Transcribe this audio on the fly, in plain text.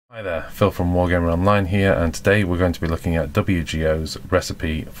Hi there, Phil from Warhammer Online here, and today we're going to be looking at WGO's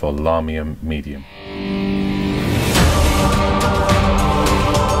recipe for Lahmium Medium.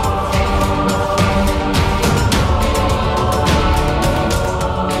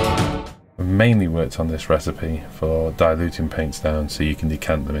 I've mainly worked on this recipe for diluting paints down so you can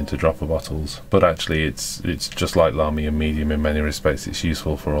decant them into dropper bottles, but actually it's just like Lahmium Medium in many respects. It's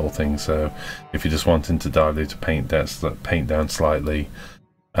useful for all things, so if you're just wanting to dilute a paint down slightly,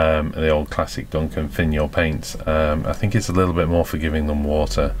 the old classic Duncan thin your paints, I think it's a little bit more forgiving than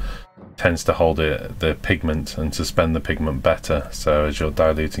water. It tends to hold the pigment and suspend the pigment better, so as you're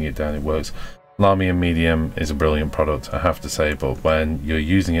diluting it down it works. Lahmium Medium is a brilliant product, I have to say, but when you're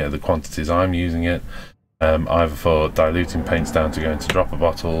using it at the quantities I'm using it, either for diluting paints down to go into dropper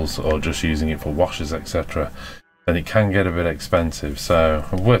bottles or just using it for washes, etc., then it can get a bit expensive. So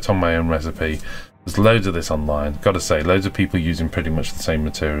I've worked on my own recipe. There's loads of this online. Got to say, loads of people using pretty much the same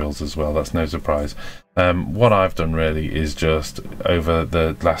materials as well. That's no surprise. What I've done really is just over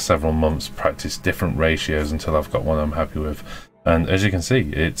the last several months practice different ratios until I've got one I'm happy with. And as you can see,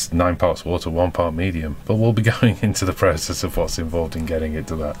 it's 9 parts water, 1 part medium. But we'll be going into the process of what's involved in getting it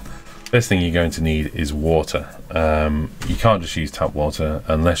to that. First thing you're going to need is water. You can't just use tap water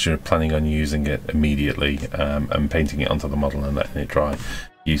unless you're planning on using it immediately and painting it onto the model and letting it dry.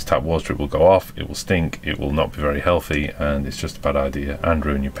 Use tap water, it will go off, it will stink, it will not be very healthy, and it's just a bad idea and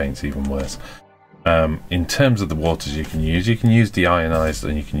ruin your paints even worse. In terms of the waters you can use deionized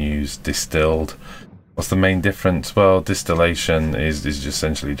and you can use distilled. What's the main difference? Well, distillation is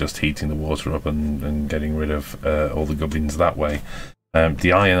essentially just heating the water up and getting rid of all the gubbins that way.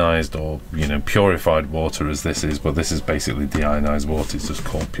 Deionized, or purified water as this is, but this is basically deionized water. It's just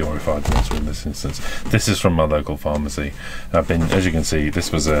called purified water in this instance. This is from my local pharmacy. As you can see,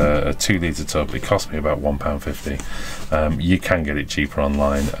 this was a 2 litre tub. It cost me about £1.50. You can get it cheaper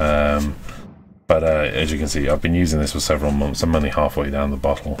online, but as you can see, I've been using this for several months. I'm only halfway down the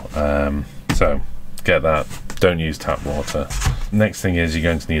bottle, so get that. Don't use tap water. Next thing is you're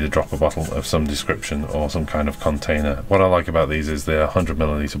going to need a dropper bottle of some description or some kind of container. What I like about these is they're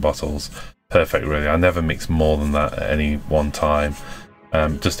 100ml bottles. Perfect, really. I never mix more than that at any one time.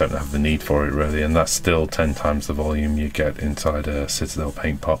 Just don't have the need for it really, and that's still 10 times the volume you get inside a Citadel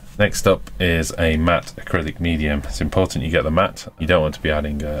paint pot. Next up is a matte acrylic medium. It's important you get the matte. You don't want to be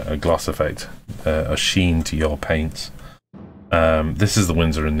adding a gloss effect, a sheen to your paints. This is the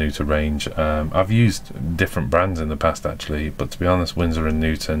Winsor & Newton range. I've used different brands in the past actually, but to be honest, Winsor &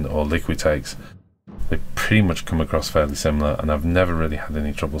 Newton or Liquitex, they pretty much come across fairly similar, and I've never really had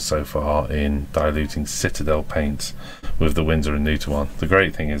any trouble so far in diluting Citadel paints with the Winsor & Newton one. The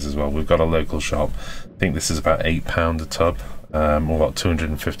great thing is as well, we've got a local shop. I think this is about £8 a tub, or about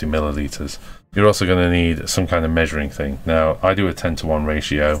 250ml. You're also going to need some kind of measuring thing. Now, I do a 10:1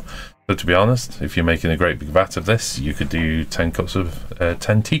 ratio. But to be honest, if you're making a great big vat of this, you could do 10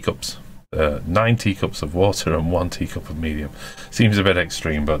 teacups, 9 teacups of water and 1 teacup of medium. Seems a bit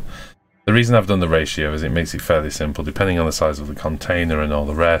extreme, but the reason I've done the ratio is it makes it fairly simple. Depending on the size of the container and all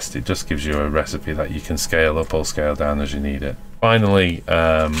the rest, it just gives you a recipe that you can scale up or scale down as you need it. Finally,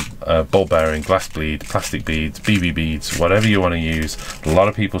 ball bearing, glass bead, plastic beads, BB beads, whatever you want to use. A lot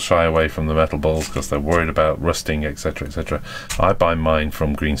of people shy away from the metal balls because they're worried about rusting, etc, etc. I buy mine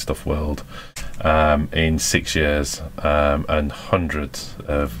from Green Stuff World in 6 years, and hundreds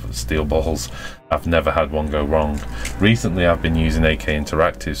of steel balls. I've never had one go wrong. Recently I've been using AK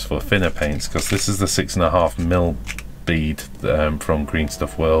Interactives for thinner paints because this is the 6.5mm bead from Green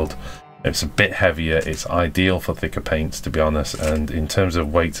Stuff World. It's a bit heavier, it's ideal for thicker paints to be honest, and in terms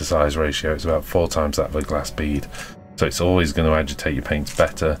of weight to size ratio it's about 4 times that of a glass bead, so it's always going to agitate your paints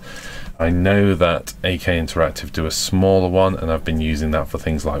better. I know that AK Interactive do a smaller one, and I've been using that for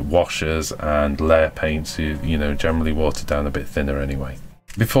things like washers and layer paints, generally watered down a bit thinner anyway.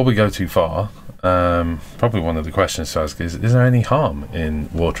 Before we go too far, probably one of the questions to ask is there any harm in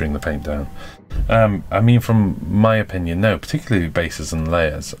watering the paint down? I mean, from my opinion, no, particularly bases and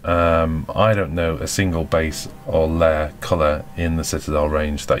layers. I don't know a single base or layer colour in the Citadel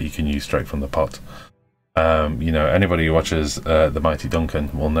range that you can use straight from the pot. Anybody who watches the Mighty Duncan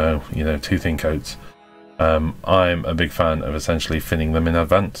will know, 2 thin coats. I'm a big fan of essentially thinning them in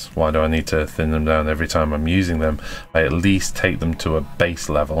advance. Why do I need to thin them down every time I'm using them? I at least take them to a base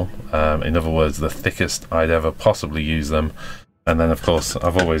level, in other words the thickest I'd ever possibly use them, and then of course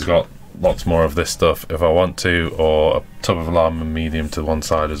I've always got lots more of this stuff if I want to, or a tub of Lahmium Medium to one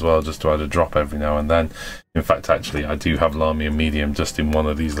side as well, just to add a drop every now and then. In fact, actually I do have Lahmium Medium just in one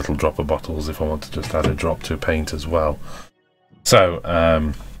of these little dropper bottles if I want to just add a drop to a paint as well. So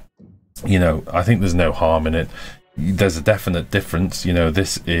I think there's no harm in it. there's a definite difference. You know,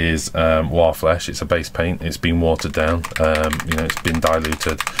 this is Warflesh. It's a base paint. It's been watered down. You know, it's been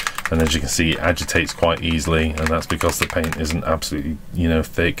diluted, and as you can see, it agitates quite easily, and that's because the paint isn't absolutely, you know,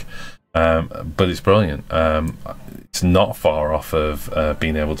 thick. But it's brilliant. It's not far off of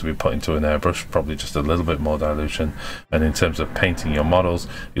being able to be put into an airbrush, probably just a little bit more dilution. And in terms of painting your models,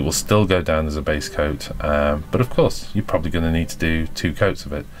 it will still go down as a base coat, but of course you're probably going to need to do 2 coats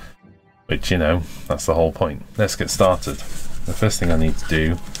of it, which, you know, that's the whole point. Let's get started. The first thing I need to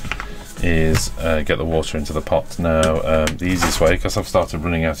do is get the water into the pot. Now the easiest way, because I've started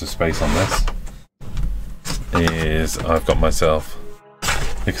running out of space on this, is I've got myself,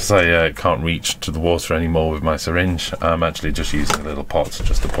 because I can't reach to the water anymore with my syringe, I'm actually just using a little pot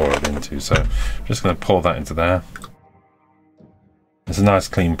just to pour it into. So I'm just going to pour that into there. It's a nice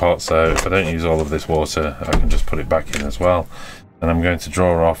clean pot, so if I don't use all of this water, I can just put it back in as well. And I'm going to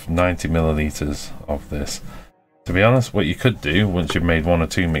draw off 90 milliliters of this. To be honest, what you could do once you've made 1 or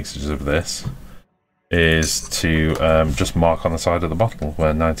 2 mixtures of this is to just mark on the side of the bottle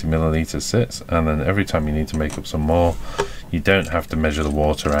where 90 milliliters sits, and then every time you need to make up some more, you don't have to measure the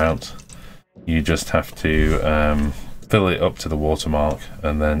water out. You just have to fill it up to the watermark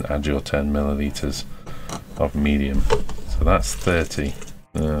and then add your 10 milliliters of medium. So that's 30.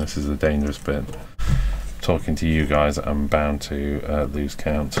 This is the dangerous bit. Talking to you guys, I'm bound to lose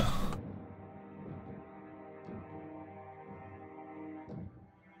count.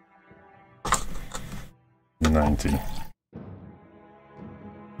 $90.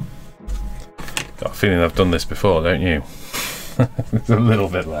 Got a feeling I've done this before, don't you? There's a little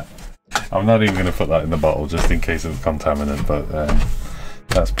bit left. I'm not even going to put that in the bottle just in case of contaminant, but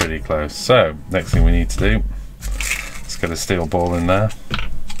that's pretty close. So next thing we need to do, let's get a steel ball in there.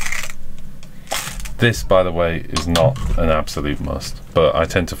 This, by the way, is not an absolute must, but I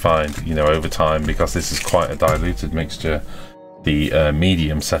tend to find, you know, over time, because this is quite a diluted mixture, the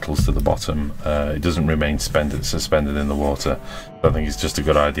medium settles to the bottom. It doesn't remain suspended in the water. So I think it's just a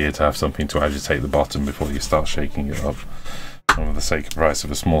good idea to have something to agitate the bottom before you start shaking it up, for the sake of price of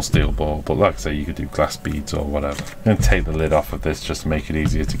a small steel ball. But like I say, you could do glass beads or whatever. I'm going to take the lid off of this just to make it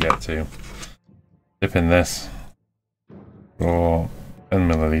easier to get to. Dip in this for 10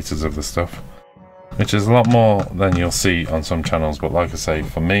 milliliters of the stuff, which is a lot more than you'll see on some channels. But like I say,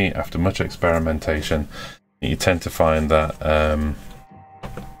 for me, after much experimentation, you tend to find that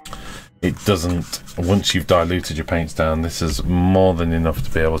it doesn't, once you've diluted your paints down, this is more than enough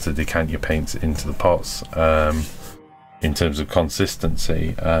to be able to decant your paints into the pots in terms of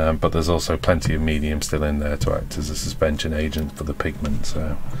consistency, but there's also plenty of medium still in there to act as a suspension agent for the pigment.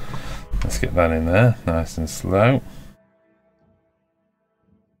 So let's get that in there nice and slow.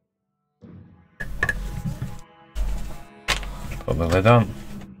 Put the lid on.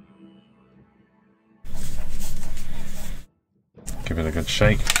 Give it a good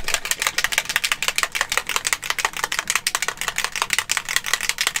shake.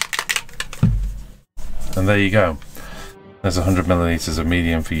 And there you go. There's 100 milliliters of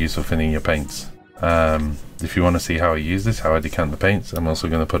medium for use for thinning your paints. If you want to see how I use this, how I decant the paints, I'm also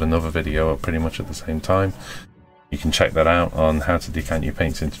going to put another video up pretty much at the same time. You can check that out on how to decant your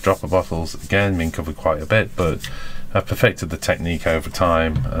paints into dropper bottles. Again, been covered quite a bit, but I've perfected the technique over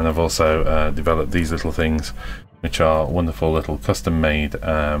time, and I've also developed these little things, which are wonderful little custom-made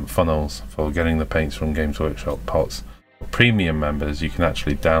funnels for getting the paints from Games Workshop pots. For premium members, you can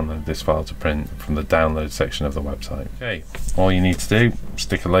actually download this file to print from the download section of the website. Okay, all you need to do,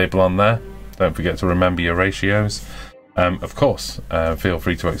 stick a label on there. Don't forget to remember your ratios. Of course, feel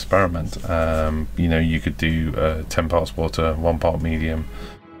free to experiment. You know, you could do 10 parts water, 1 part medium,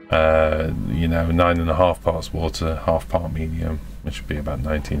 you know, 9.5 parts water, half part medium, which would be about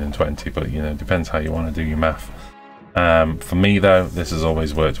 19 and 20, but you know, depends how you want to do your math. For me though, this has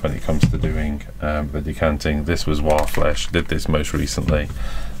always worked when it comes to doing the decanting. This was Warflesh, did this most recently.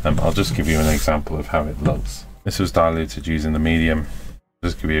 I'll just give you an example of how it looks. This was diluted using the medium.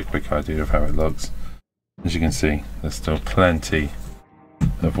 Just give you a quick idea of how it looks. As you can see, there's still plenty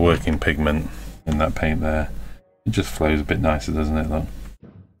of working pigment in that paint there. It just flows a bit nicer, doesn't it? Look,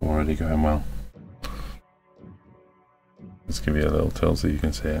 already going well. Let's give you a little tilt so you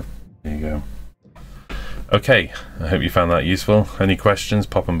can see it. There you go. Okay, I hope you found that useful. Any questions,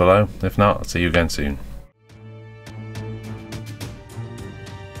 pop them below. If not, I'll see you again soon.